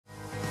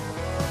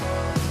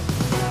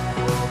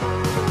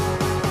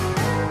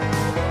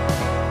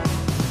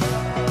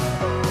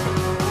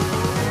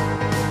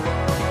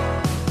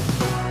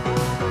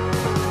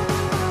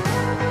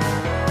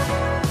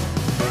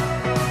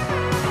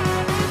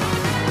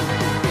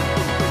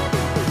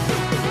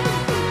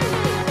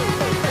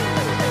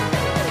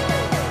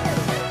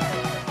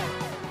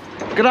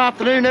Good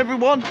afternoon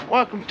everyone,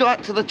 welcome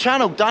back to the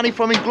channel, Danny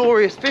from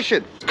Inglorious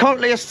Fishing. It's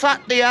currently a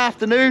Saturday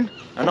afternoon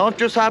and I've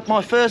just had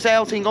my first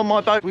outing on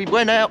my boat. We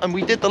went out and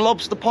we did the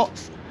lobster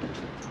pots.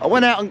 I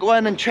went out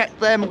and checked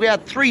them. We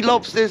had 3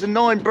 lobsters and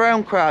 9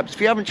 brown crabs.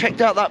 If you haven't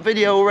checked out that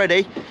video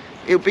already,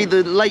 it'll be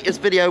the latest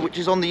video which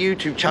is on the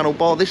YouTube channel,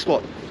 bar this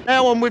one.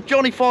 Now I'm with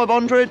Johnny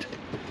 500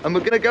 and we're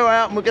going to go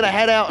out and we're going to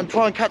head out and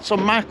try and catch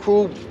some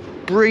mackerel,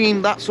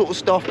 bream, that sort of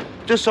stuff,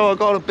 just so I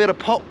got a bit of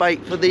pot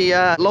bait for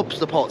the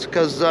lobster pots,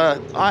 because I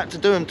had to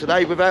do them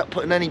today without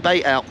putting any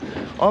bait out.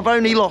 I've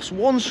only lost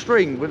 1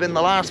 string within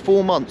the last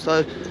 4 months,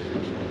 so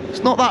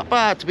it's not that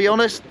bad, to be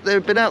honest.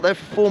 They've been out there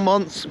for 4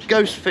 months,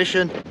 ghost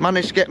fishing,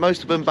 managed to get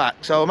most of them back,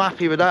 so I'm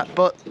happy with that.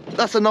 But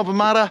that's another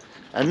matter,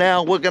 and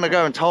now we're going to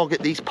go and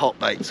target these pot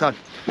baits. So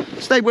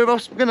stay with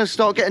us. We're going to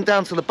start getting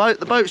down to the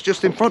boat. The boat's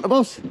just in front of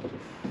us.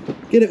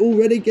 Get it all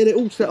ready, get it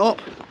all set up,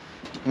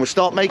 and we'll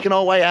start making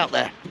our way out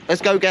there. Let's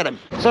go get them.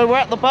 So we're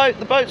at the boat.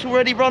 The boat's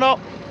already run up,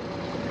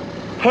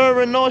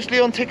 purring nicely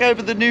on tick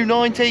over the new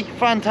 90.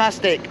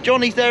 Fantastic.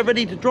 Johnny's there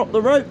ready to drop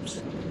the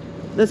ropes.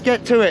 Let's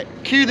get to it.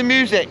 Cue the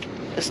music.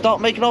 Let's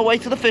start making our way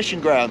to the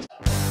fishing grounds.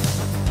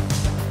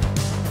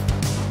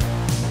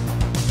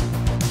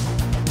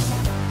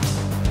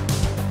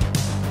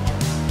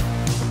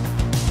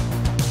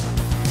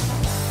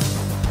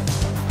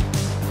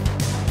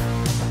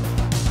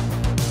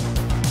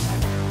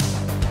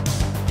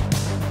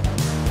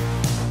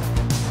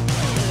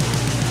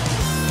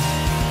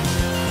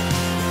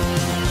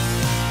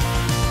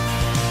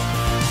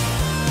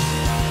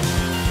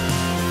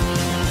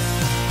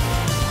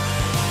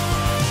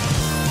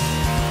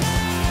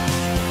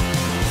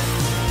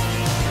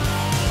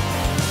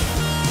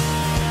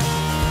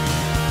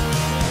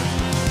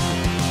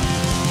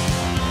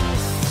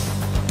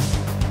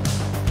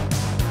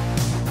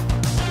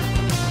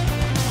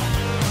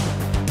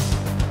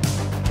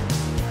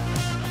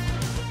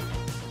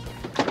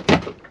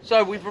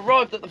 So we've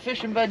arrived at the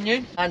fishing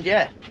venue, and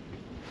yeah,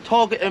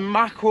 targeting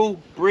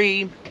mackerel,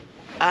 bream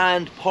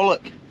and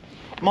pollock.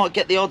 Might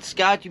get the odd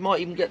scad, you might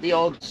even get the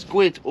odd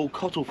squid or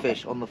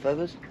cuttlefish on the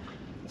feathers.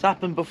 It's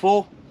happened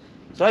before,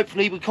 so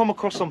hopefully we come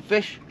across some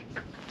fish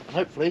and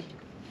hopefully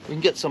we can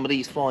get some of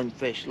these fine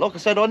fish. Like I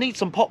said, I need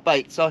some pot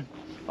bait, so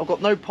I've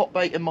got no pot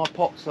bait in my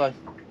pot, so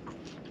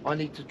I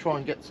need to try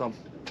and get some.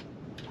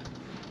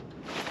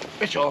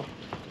 Fish on.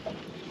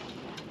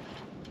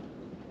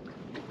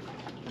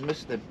 I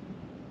missed him.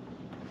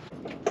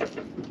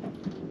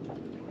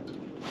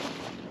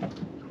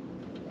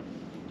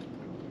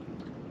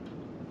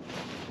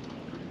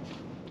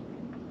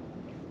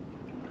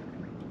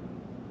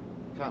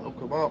 Can't look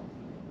them up.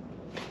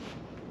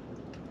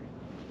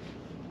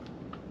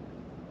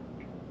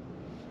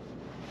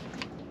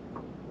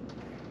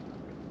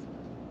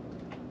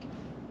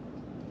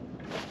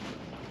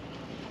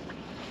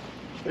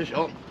 Fish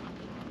on.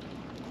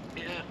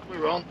 Yeah,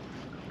 we're on.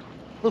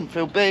 Doesn't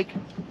feel big.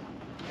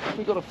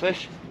 We got a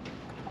fish.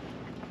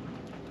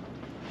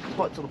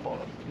 Quite to the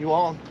bottom. You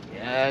on?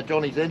 Yeah,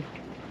 Johnny's in.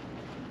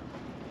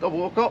 Double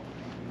walk up.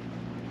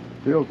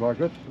 Feels like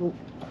it. Ooh.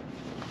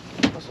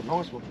 That's a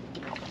nice one.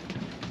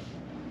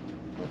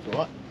 That's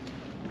alright.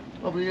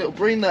 Lovely little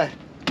bream there.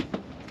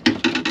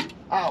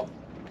 Ow.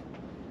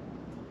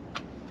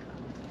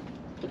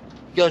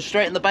 Goes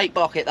straight in the bait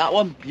bucket, that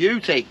one.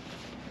 Beauty.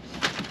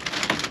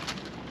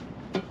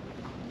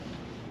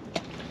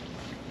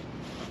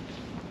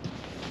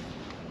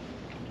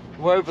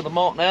 We're over the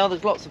mark now.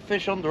 There's lots of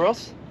fish under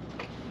us.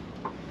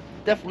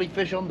 Definitely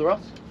fish under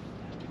us.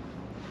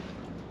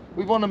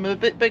 We want them a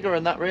bit bigger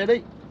than that,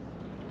 really.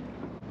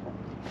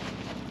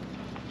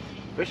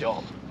 Fish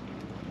on.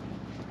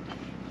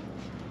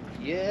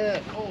 Yeah,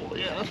 oh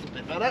yeah, that's a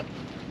bit better.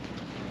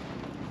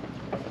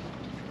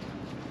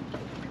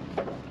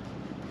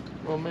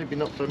 Well, maybe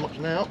not so much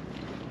now.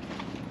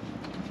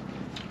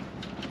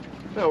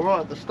 Felt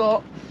right at the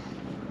start.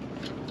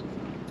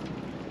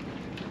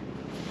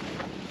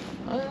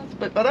 Oh, that's a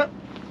bit better.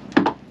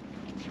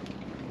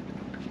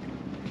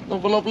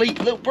 Another lovely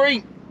little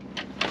bream.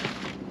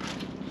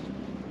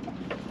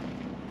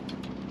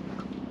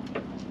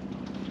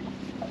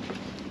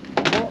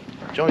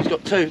 Johnny's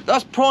got 2.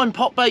 That's prime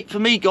pot bait for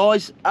me,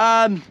 guys.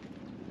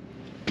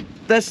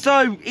 They're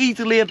so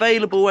easily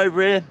available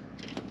over here.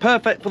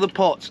 Perfect for the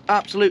pots.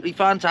 Absolutely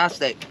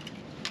fantastic.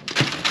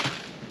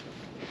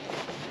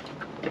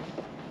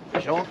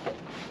 Fish on.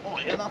 Oh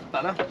yeah, that's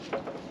better.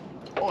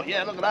 Oh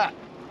yeah, look at that.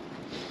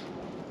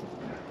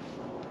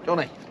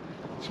 Johnny.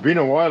 It's been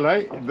a while,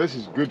 eh? This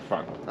is good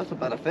fun. That's a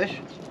better fish.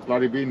 It's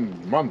bloody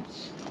been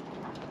months.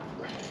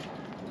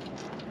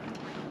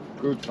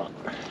 Good fun.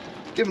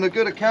 Giving a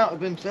good account of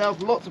himself.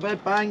 Lots of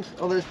head bangs.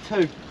 Oh, there's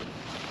 2.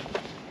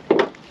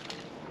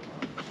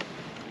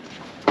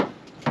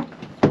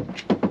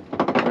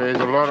 There's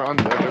a lot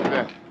under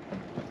there.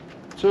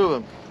 2 of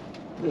them.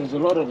 There's a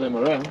lot of them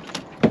around.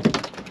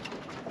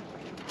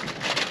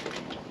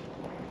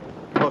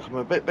 Look, I'm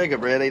a bit bigger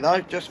really though,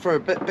 just for a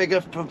bit bigger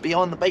from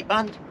behind the bait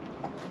band.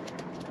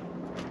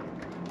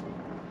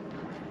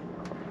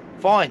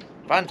 Fine,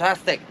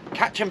 fantastic,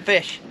 catching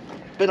fish.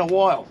 Been a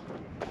while.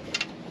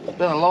 It's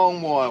been a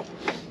long while.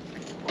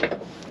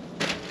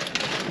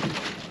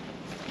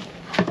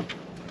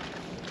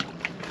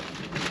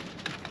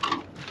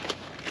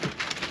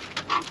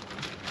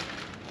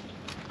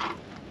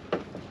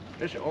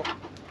 Fish it up.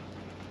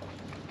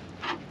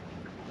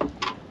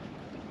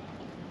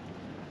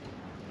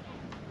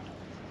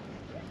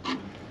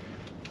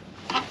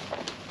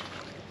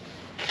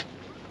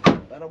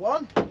 Better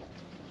one.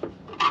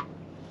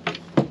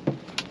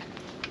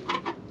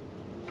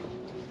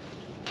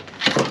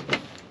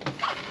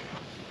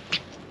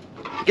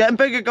 Getting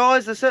bigger,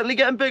 guys. They're certainly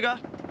getting bigger.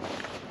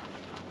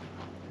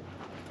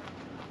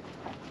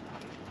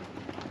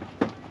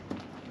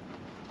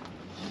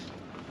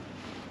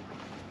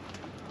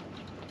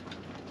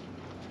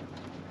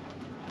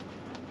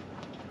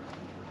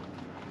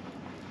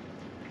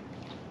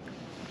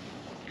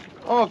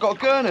 Oh, I've got a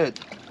gurnard.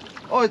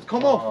 Oh, it's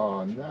come off.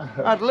 Oh, no.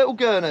 I had a little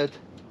gurnard.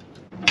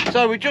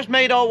 So we just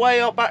made our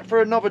way up back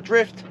for another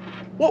drift.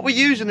 What we're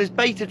using is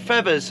baited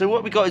feathers. So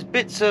what we got is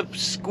bits of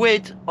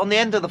squid on the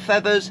end of the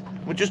feathers.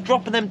 We're just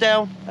dropping them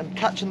down and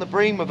catching the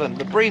bream with them.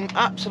 The bream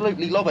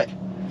absolutely love it.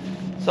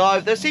 So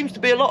there seems to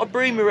be a lot of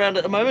bream around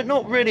at the moment.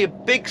 Not really a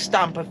big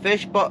stamp of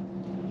fish, but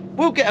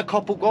we'll get a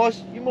couple,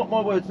 guys. You mark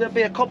my words, there'll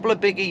be a couple of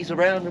biggies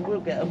around and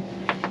we'll get them.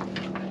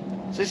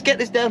 So let's get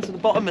this down to the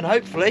bottom and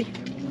hopefully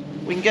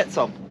we can get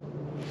some.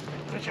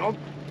 Fish on.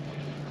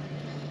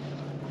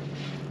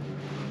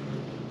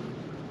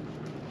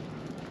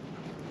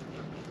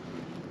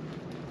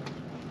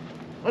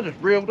 I just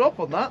reeled up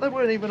on that. There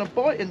weren't even a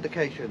bite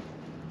indication.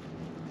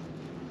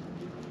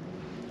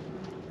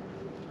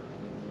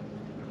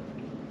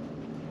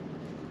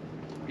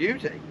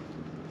 Beauty.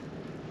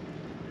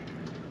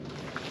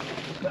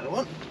 Better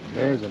one.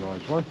 There's a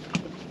nice one.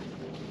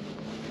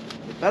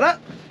 Better.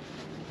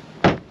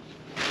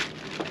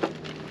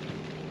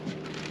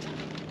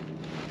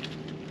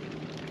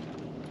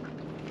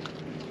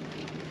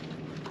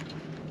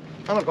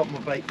 And I got my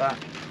bait back.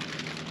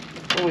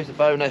 Always a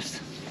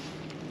bonus.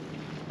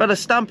 Better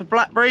stamp of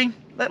black bream.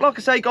 Like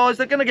I say, guys,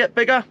 they're going to get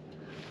bigger,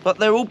 but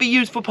they'll all be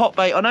used for pot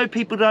bait. I know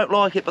people don't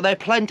like it, but they're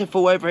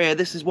plentiful over here.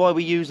 This is why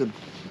we use them.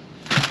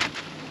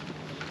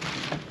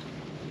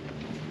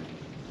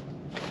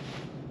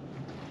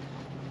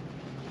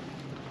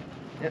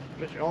 Yep,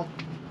 push it on.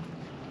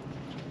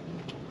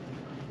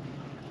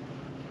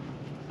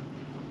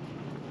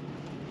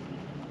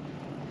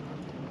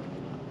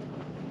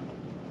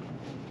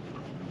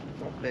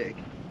 Not big.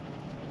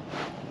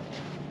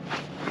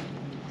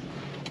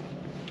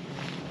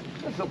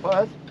 That's not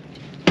bad.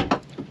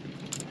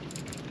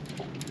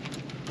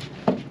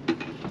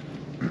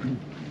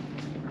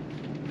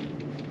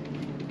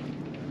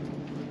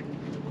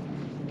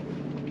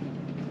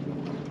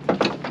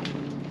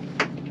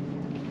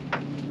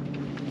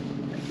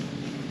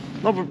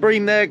 Another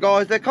bream there,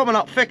 guys. They're coming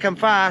up thick and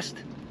fast.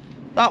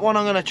 That one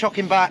I'm going to chuck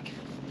him back.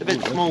 It's a bit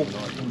small.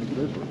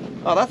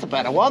 Oh, that's a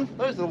better one.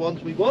 Those are the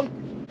ones we want.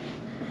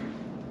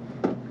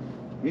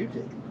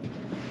 Beauty.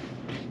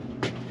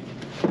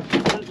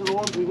 Those are the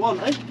ones we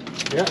want, eh?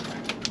 Yeah.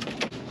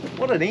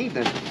 What an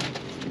evening.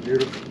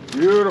 Beautiful.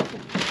 Beautiful.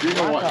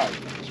 Spino white.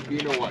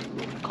 Spino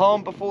white.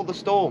 Calm before the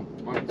storm.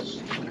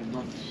 Months.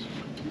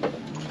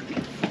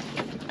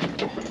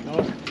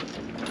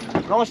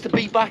 Nice to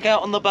be back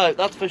out on the boat,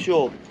 that's for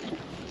sure.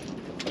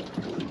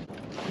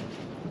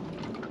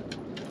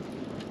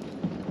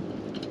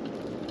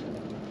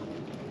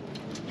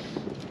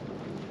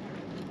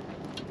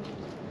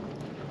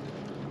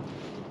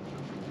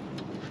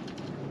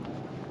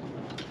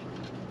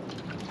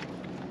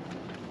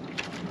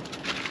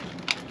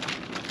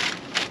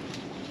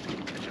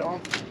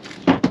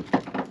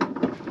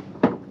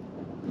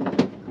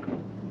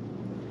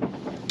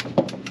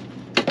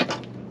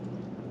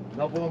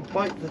 Another one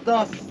bites the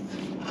dust.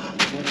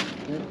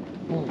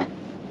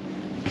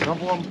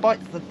 Another one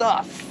bites the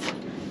dust.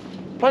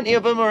 Plenty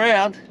of them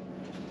around.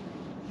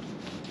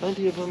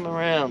 Plenty of them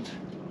around.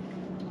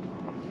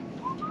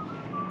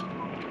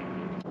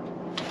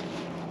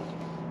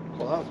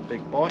 Well, that was a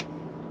big bite.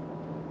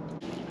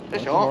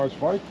 Fish on. Nice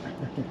bite.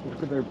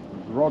 Look at the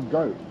rod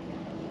go.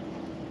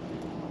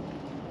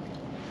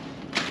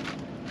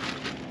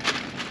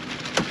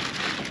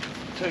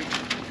 Two.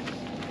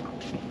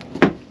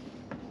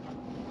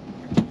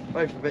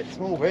 Both a bit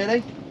small,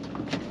 really.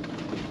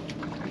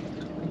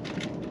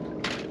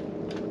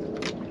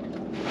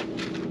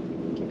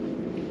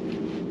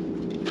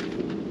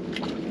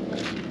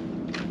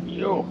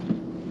 Yo.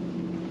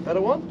 Better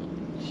one?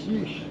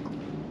 Sheesh.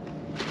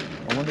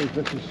 I wonder if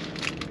this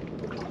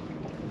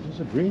is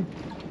a bream?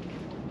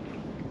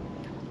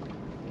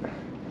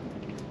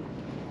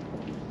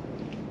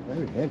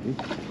 Very heavy.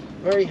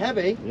 Very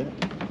heavy? Yeah.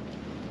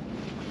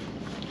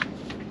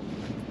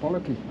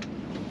 Quality.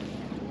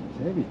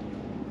 It's heavy.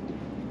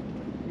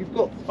 You've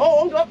got, oh,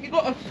 hold up, you've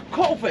got a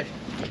cuttlefish.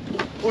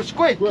 Or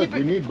squid. Good, Keep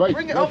it. we need bait.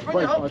 Bring it That's up,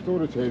 bring it bait. up. I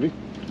thought it's heavy.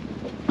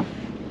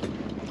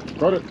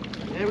 Got it.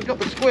 Yeah, we got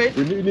the squid.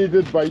 We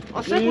needed bait.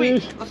 I said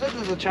Yes. I said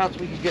there's a chance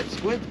we could get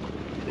squid.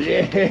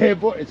 Yeah,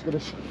 but it's gonna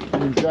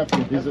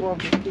exactly. That's why I'm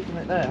just keeping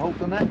it there,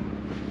 holding it.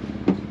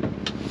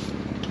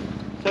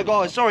 So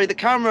guys, sorry, the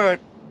camera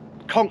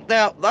conked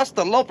out. That's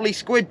the lovely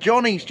squid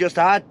Johnny's just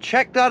had.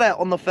 Check that out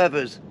on the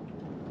feathers.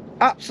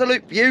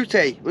 Absolute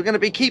beauty. We're going to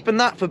be keeping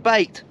that for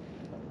bait.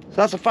 So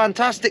that's a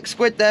fantastic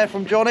squid there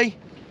from Johnny.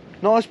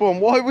 Nice one.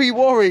 Why were you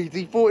worried?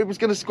 He thought it was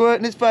going to squirt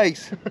in his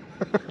face.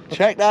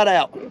 Check that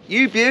out.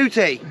 You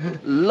beauty.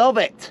 Love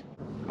it.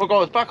 Well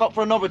guys, back up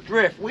for another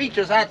drift. We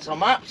just had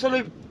some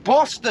absolute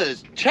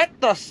busters. Check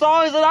the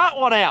size of that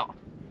one out.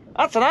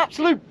 That's an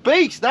absolute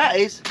beast, that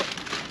is.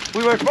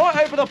 We went right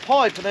over the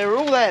pipe and they were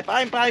all there.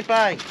 Bang, bang,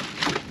 bang.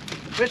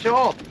 Fish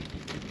on.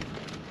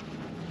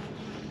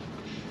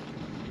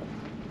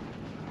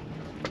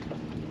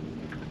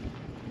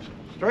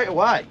 Straight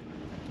away.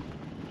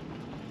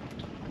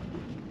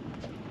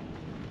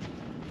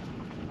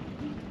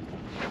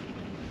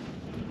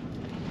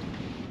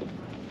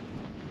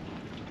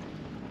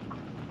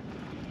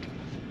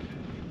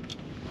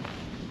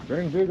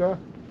 Getting bigger.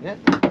 Yeah,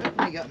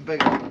 definitely getting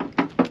bigger.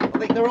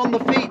 I think they're on the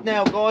feed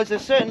now, guys. There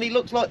certainly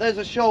looks like there's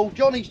a shoal.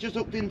 Johnny's just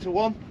hooked into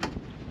one.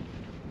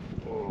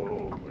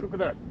 Oh, look at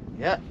that.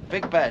 Yeah,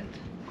 big bend.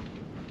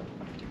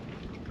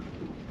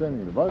 Standing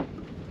in the boat.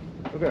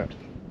 Look at that.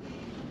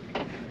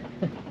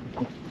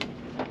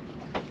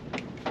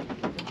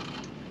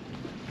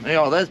 There you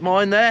are, there's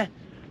mine there.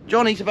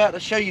 Johnny's about to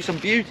show you some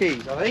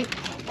beauties, I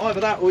think.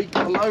 Either that or he's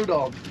got a load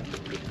on.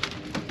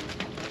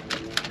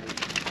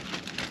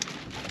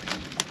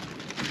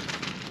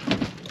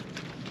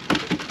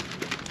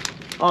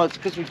 Oh, it's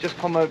because we've just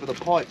come over the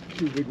pipe.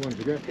 Two big ones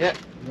again. Yeah,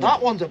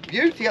 that one's a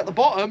beauty at the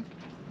bottom.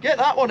 Get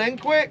that one in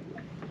quick.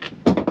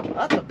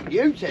 That's a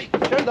beauty.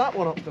 Show that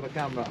one up to the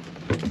camera.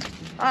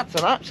 That's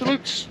an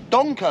absolute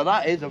stonker,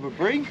 that is, of a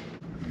bream.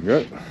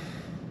 Good.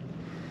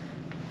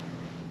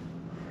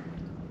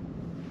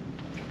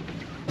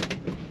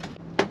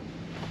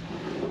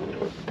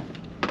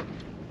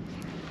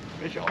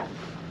 Fish on.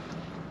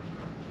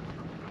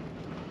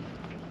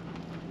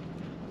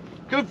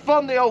 Good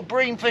fun, the old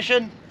bream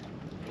fishing.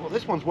 Well,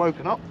 this one's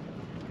woken up.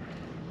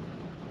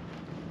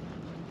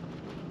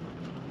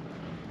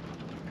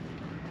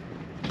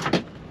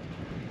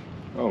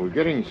 Oh, we're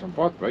getting some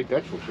pot bait,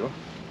 that's for sure.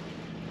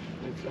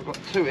 I've got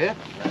two here.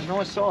 They're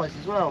nice size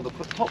as well. The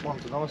top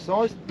one's a nice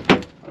size.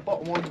 The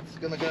bottom one's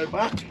going to go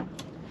back.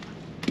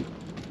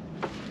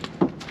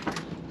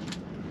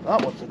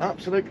 That one's an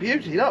absolute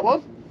beauty, that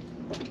one.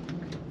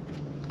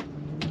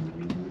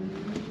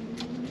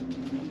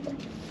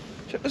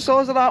 Check the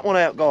size of that one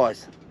out,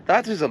 guys.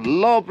 That is a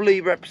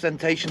lovely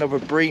representation of a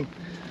bream.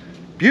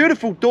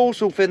 Beautiful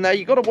dorsal fin there.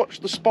 You've got to watch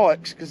the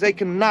spikes because they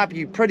can nab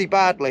you pretty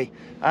badly.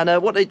 And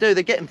what they do,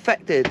 they get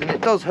infected and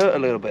it does hurt a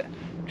little bit.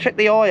 Check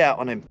the eye out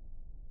on him.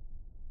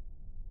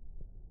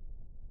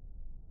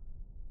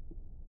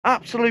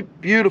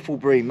 Absolute beautiful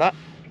bream, that.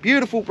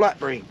 Beautiful black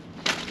bream.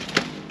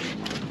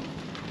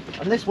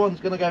 And this one's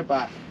going to go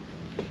back.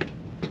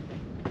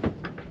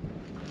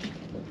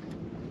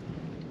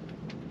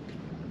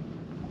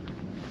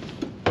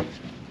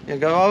 There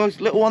you go, guys.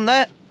 Little one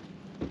there.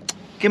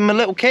 Give him a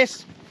little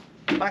kiss.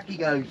 Back he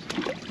goes.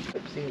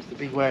 It seems to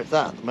be where it's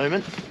at the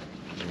moment.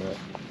 Yeah.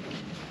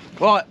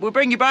 Right, we'll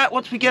bring you back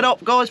once we get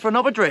up, guys, for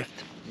another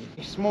drift.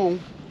 He's small.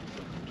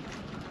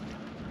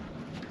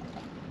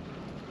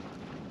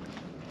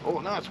 Oh,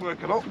 now it's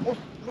working up.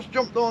 What's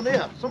jumped on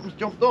here? Something's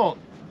jumped on.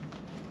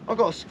 I've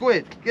got a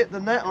squid. Get the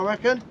net, I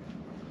reckon.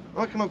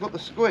 I reckon I've got the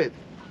squid.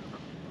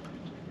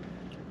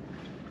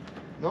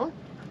 No?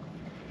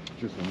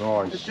 Just a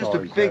nice It's just a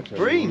size. big That's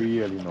bream.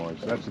 Really nice.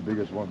 That's the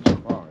biggest one so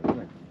far, isn't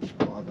it?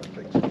 Oh, I don't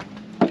think so.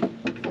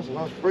 That's a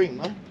nice bream,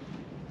 though.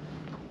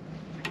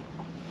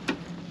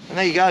 And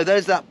there you go.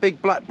 There's that big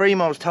black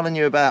bream I was telling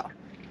you about.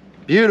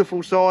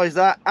 Beautiful size,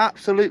 that.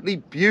 Absolutely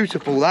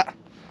beautiful, that.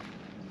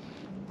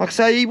 Like I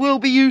say, he will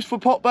be used for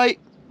pot bait,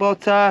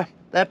 but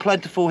they're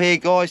plentiful here,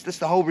 guys. That's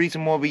the whole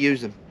reason why we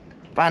use them.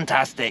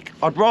 Fantastic.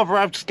 I'd rather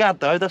have scad,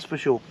 though, that's for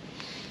sure.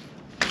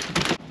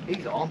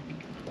 He's on.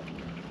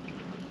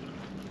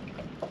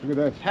 Look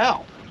at that.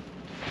 How?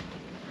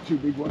 Two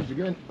big ones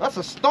again. That's a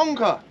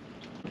stonker.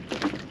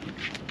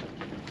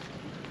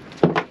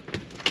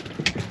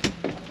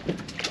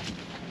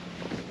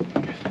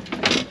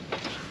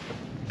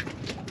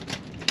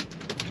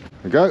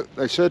 There we go.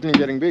 They're certainly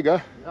getting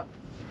bigger. Yep.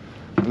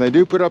 And they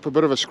do put up a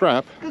bit of a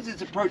scrap. Because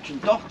it's approaching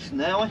docks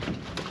now.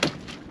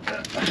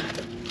 That's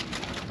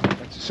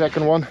the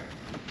second one.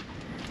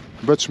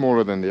 A bit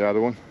smaller than the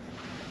other one.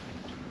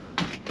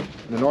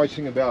 The nice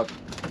thing about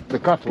the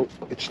cuttle,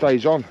 it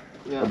stays on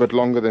a bit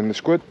longer than the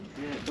squid.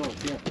 Yeah, it does,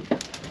 yeah.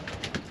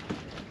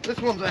 This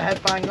one's a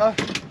headbanger.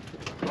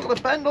 Look at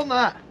the bend on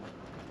that.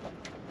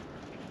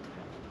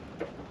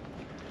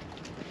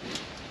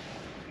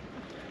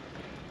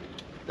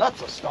 That's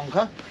a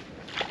stonker.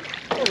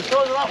 Oh, the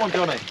size of that one,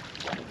 Johnny.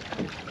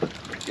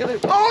 Get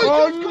it.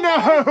 Oh,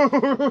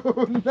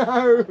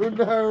 no!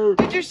 No!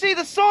 Did you see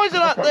the size of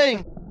that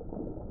thing?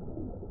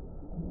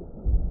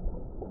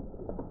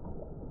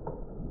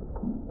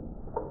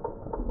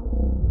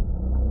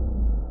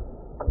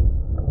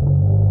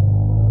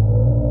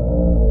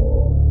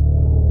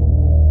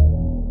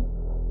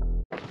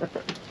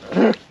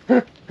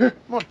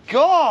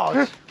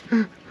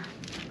 God!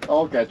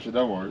 I'll catch you,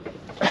 don't worry.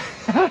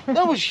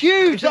 That was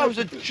huge. That was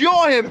a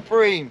giant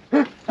bream.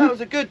 That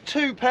was a good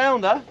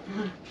 2-pounder.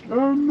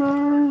 Oh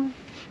no!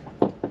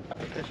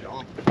 Fish it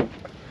on.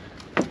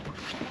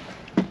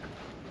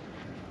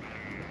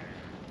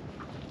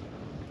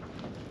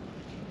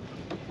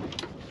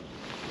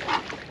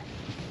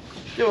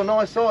 Still a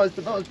nice size,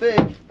 but not as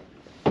big.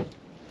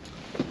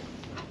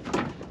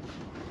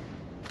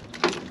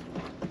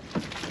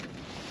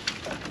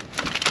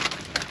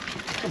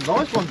 Some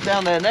nice ones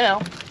down there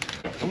now.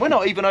 And we're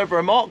not even over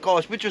a mark,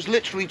 guys. We're just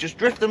literally just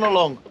drifting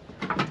along.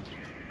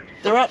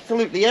 They're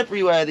absolutely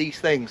everywhere, these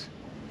things.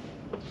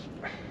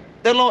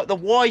 They're like the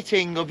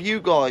whiting of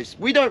you guys.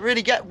 We don't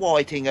really get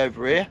whiting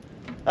over here.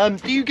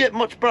 Do you get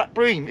much black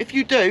bream? If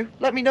you do,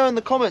 let me know in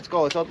the comments,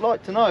 guys. I'd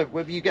like to know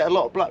whether you get a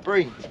lot of black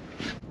bream.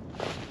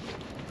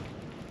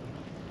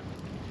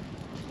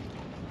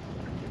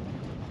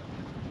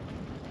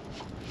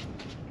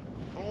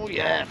 Oh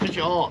yeah, fish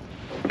on.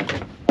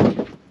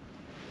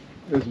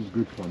 This is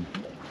good fun.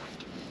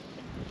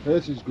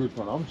 This is good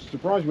fun. I'm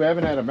surprised we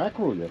haven't had a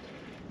mackerel yet.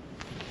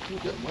 You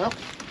did well.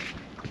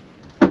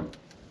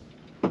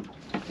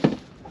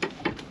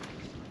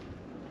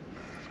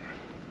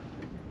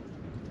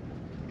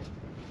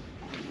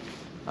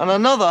 And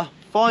another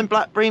fine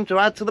black bream to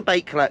add to the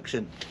bait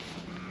collection.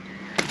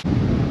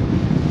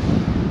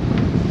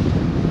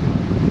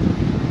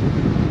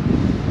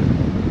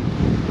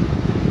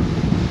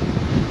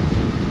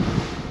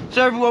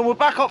 So everyone, we're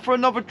back up for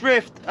another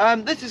drift.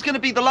 This is going to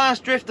be the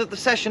last drift of the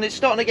session. It's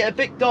starting to get a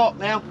bit dark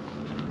now,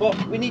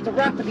 but we need to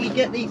rapidly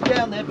get these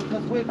down there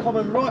because we're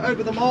coming right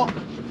over the mark.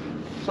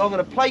 So I'm going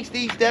to place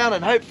these down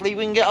and hopefully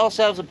we can get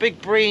ourselves a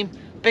big bream,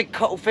 big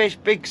cuttlefish,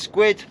 big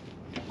squid.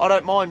 I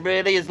don't mind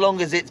really, as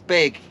long as it's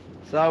big.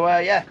 So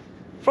yeah,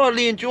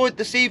 thoroughly enjoyed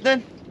this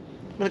evening.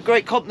 I'm in a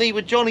great company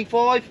with Johnny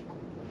 5,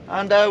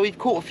 and we've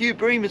caught a few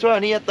bream as well,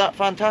 and he had that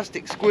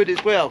fantastic squid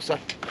as well. So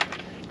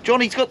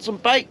Johnny's got some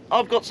bait,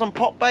 I've got some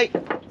pop bait.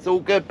 It's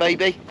all good,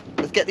 baby.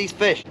 Let's get these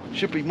fish.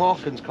 Should be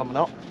markings coming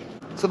up.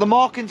 So the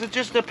markings are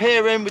just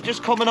appearing. We're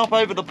just coming up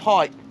over the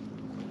pipe.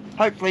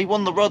 Hopefully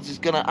one of the rods is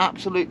going to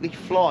absolutely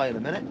fly in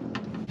a minute.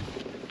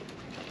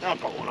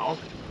 I've got one on.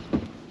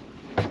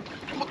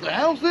 What the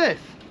hell's this?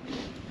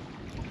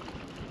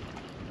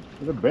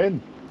 It's a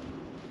bend.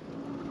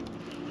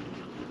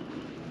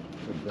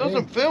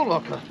 Doesn't feel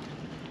like a...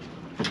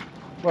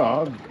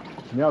 Well,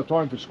 it's now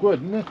time for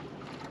squid, isn't it?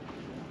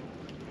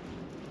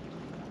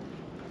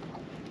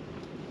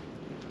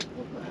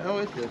 What the hell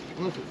is this?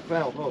 Unless it's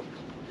foul hooked.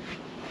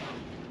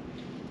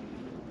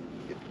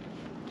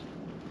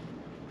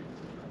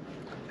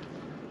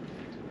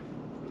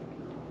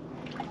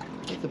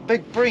 It's a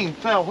big bream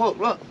foul hook,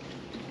 look.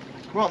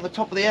 Right on the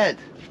top of the head.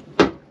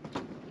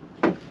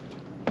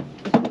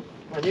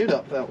 I knew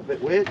that felt a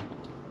bit weird.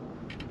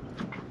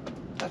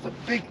 That's a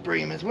big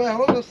bream as well.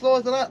 Look at the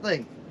size of that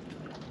thing.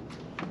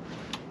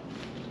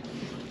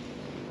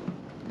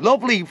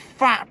 Lovely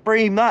fat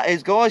bream that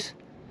is, guys.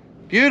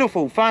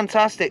 Beautiful,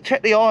 fantastic.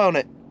 Check the eye on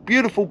it.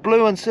 Beautiful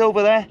blue and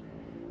silver there.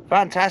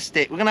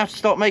 Fantastic. We're going to have to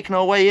start making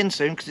our way in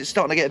soon because it's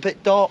starting to get a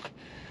bit dark.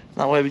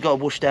 That way we've got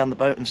to wash down the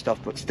boat and stuff.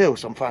 But still,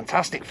 some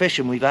fantastic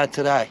fishing we've had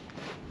today.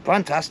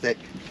 Fantastic.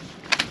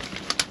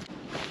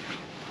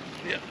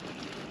 Yeah.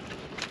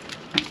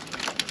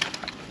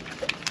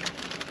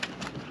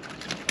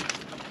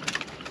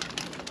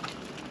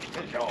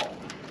 Good job.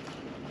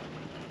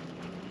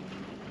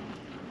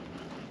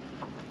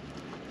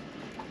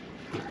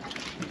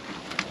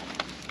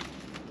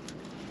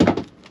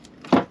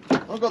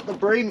 I've got the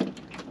bream.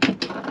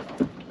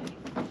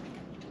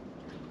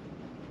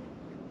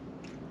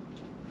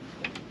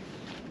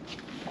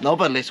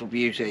 Another little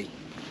beauty.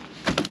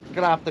 I'm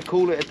gonna have to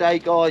call it a day,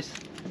 guys.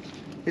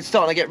 It's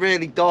starting to get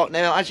really dark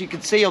now. As you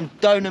can see, I'm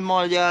donning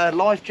my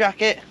life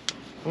jacket.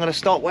 I'm gonna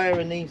start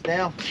wearing these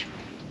now,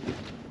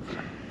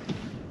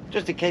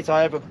 just in case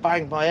I ever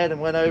banged my head and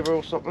went over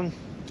or something.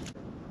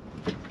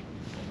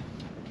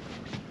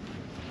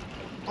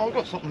 Oh, I've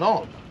got something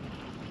on.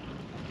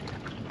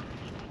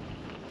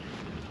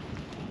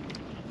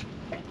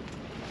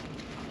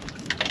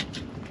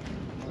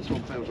 This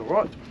one feels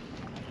alright.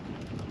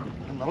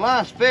 And the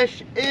last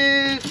fish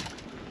is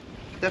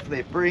definitely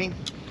a bream.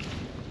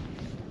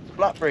 It's a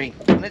black bream,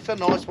 and it's a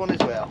nice one as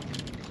well.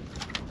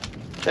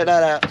 Check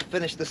that out.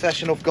 Finish the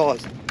session off,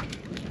 guys.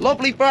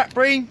 Lovely black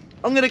bream.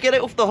 I'm going to get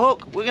it off the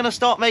hook. We're going to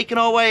start making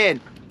our way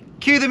in.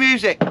 Cue the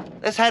music.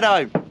 Let's head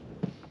home.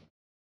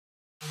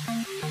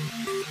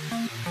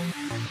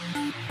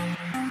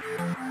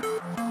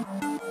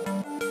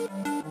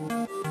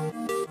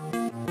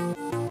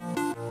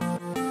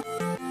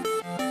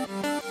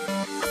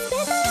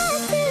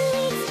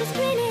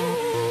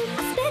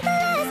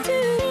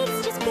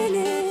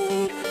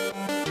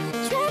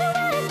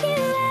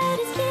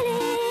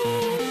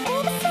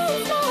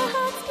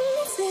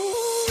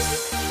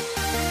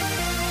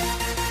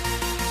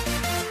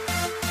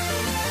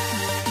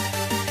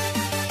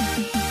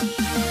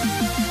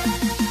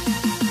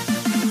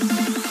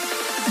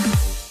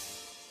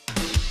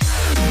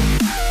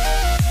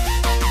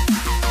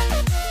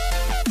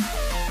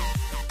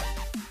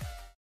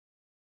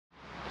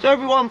 So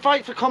everyone,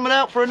 thanks for coming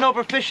out for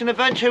another fishing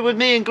adventure with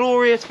me and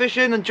Glorious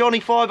Fishing and Johnny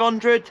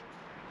 500.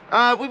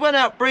 We went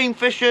out bream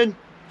fishing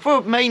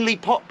for mainly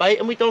pot bait,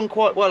 and we done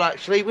quite well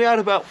actually. We had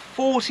about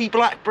 40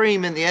 black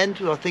bream in the end.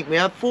 I think we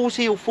had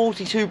 40 or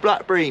 42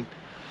 black bream.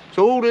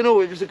 So all in all,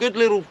 it was a good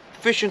little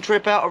fishing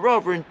trip out. I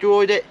rather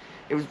enjoyed it.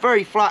 It was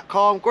very flat,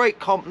 calm, great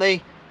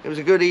company. It was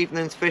a good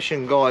evening's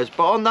fishing, guys.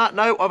 But on that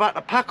note, I've had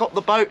to pack up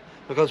the boat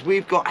because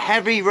we've got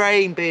heavy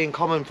rain being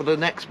coming for the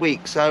next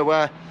week.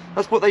 So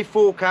that's what they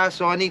forecast.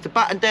 So I need to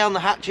batten down the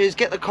hatches,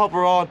 get the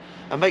cover on,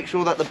 and make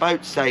sure that the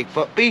boat's safe.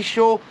 But be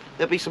sure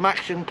there'll be some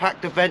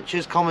action-packed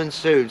adventures coming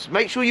soon. So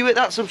make sure you hit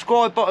that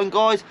subscribe button,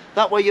 guys.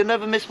 That way you'll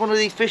never miss one of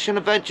these fishing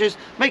adventures.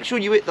 Make sure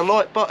you hit the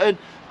like button.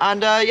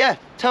 And yeah,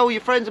 tell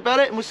your friends about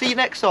it, and we'll see you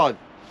next time.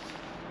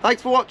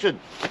 Thanks for watching.